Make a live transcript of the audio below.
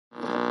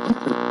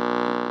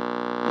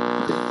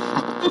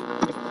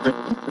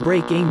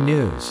Breaking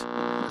news.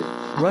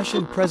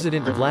 Russian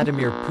President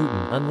Vladimir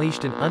Putin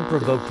unleashed an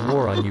unprovoked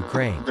war on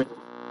Ukraine.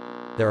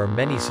 There are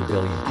many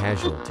civilian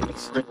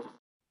casualties.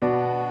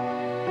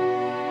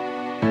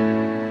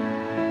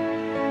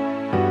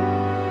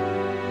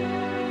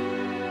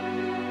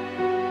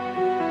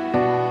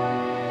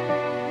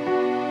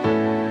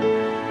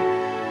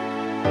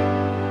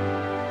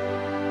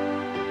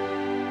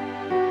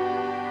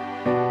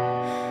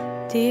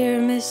 Dear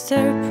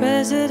Mr.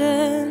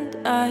 President,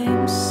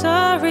 I'm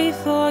sorry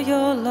for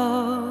your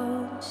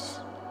loss.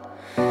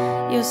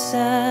 Your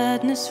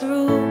sadness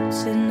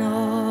roots in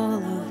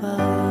all of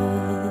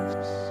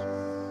us.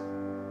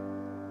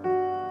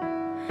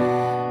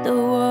 The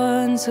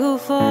ones who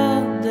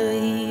fought the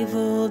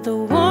evil, the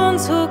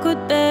ones who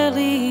could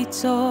barely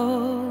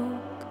talk.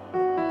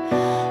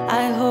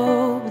 I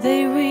hope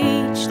they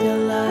reach the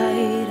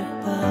light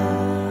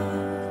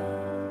above.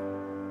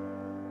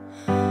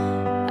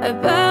 I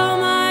bow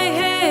my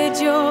head,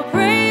 your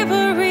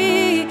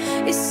bravery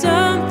is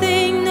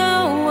something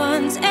no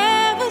one's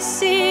ever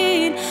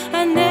seen.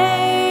 A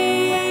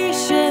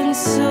nation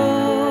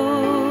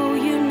so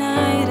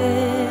united.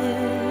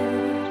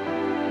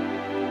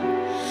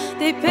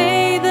 They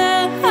pay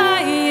the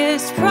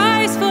highest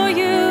price for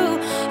you.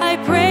 I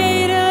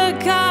pray to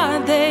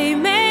God they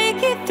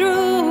make it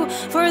through.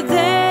 For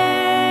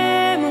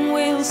them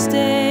we'll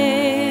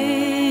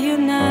stay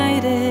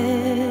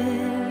united.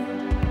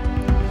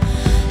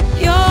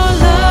 Your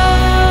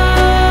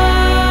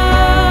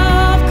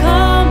love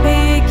can't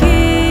be killed.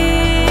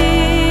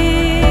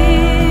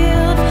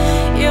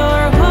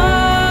 Your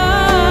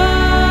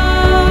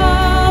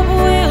hope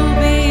will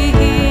be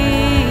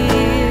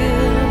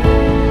healed.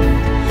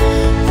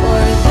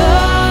 For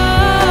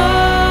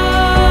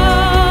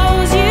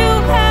those you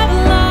have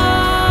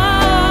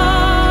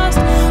lost,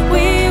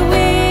 we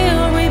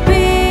will rebuild.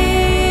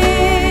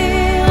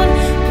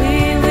 We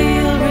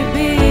will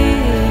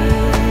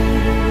rebuild.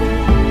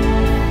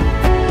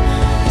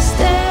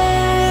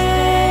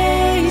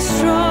 Stay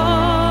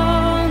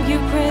strong,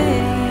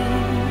 Ukraine.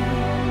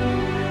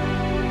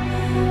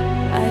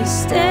 I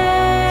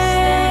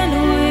stand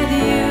with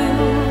you,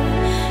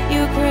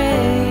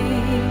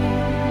 Ukraine.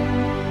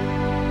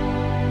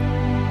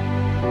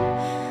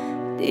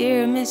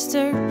 Dear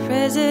Mr.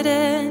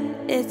 President,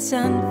 it's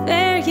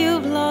unfair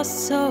you've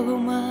lost so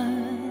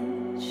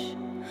much.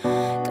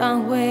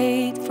 Can't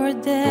wait for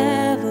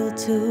devil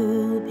to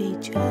be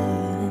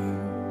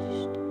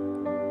judged.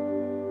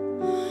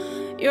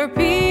 Your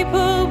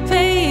people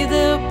pay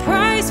the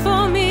price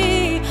for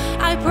me.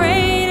 I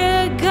pray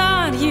to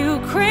God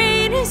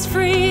Ukraine is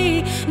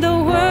free. The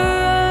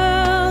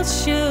world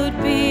should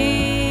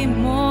be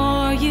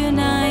more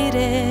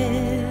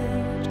united.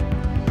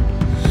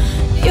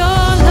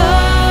 Your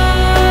love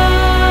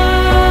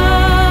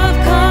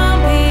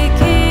can't be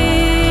killed.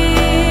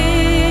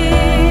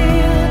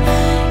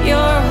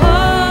 Your hope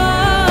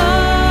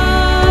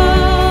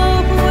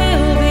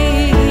will be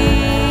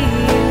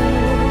healed.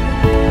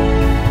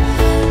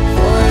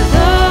 For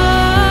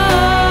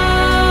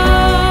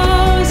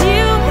those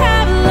you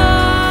have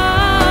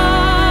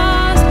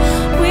lost,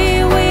 we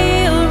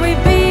will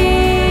rebuild.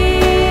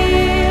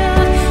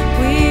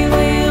 We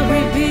will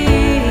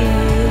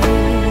rebuild.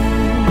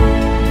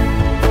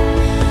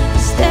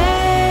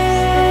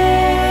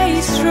 Stay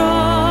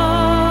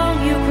strong,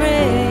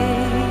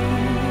 Ukraine.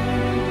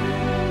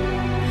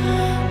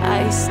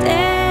 I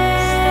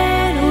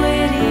stand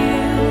with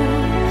you,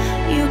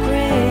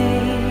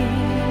 Ukraine.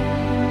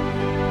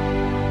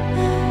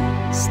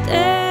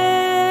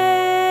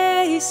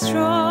 Stay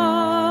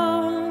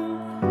strong.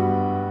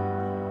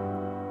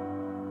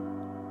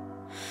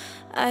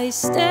 I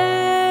stand